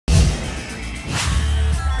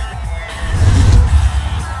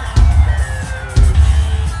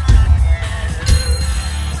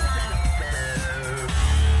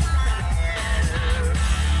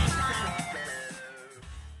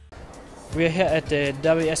We're here at the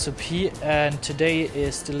WSOP and today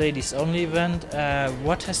is the ladies only event.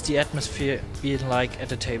 What has the atmosphere been like at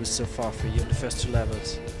the table so far for you in the first 2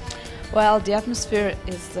 levels? Well, the atmosphere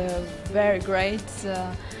is very great.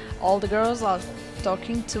 All the girls are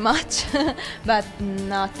talking too much, but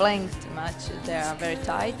not playing too much. They are very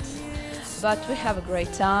tight. But we have a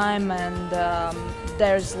great time, and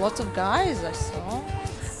there's lots of guys I saw,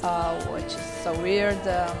 which is so weird.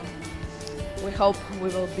 We hope we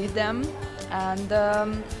will beat them, and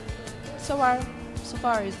so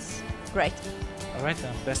far it's great. Alright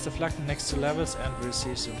then, best of luck in the next 2 levels and we'll see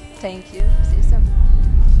you soon. Thank you.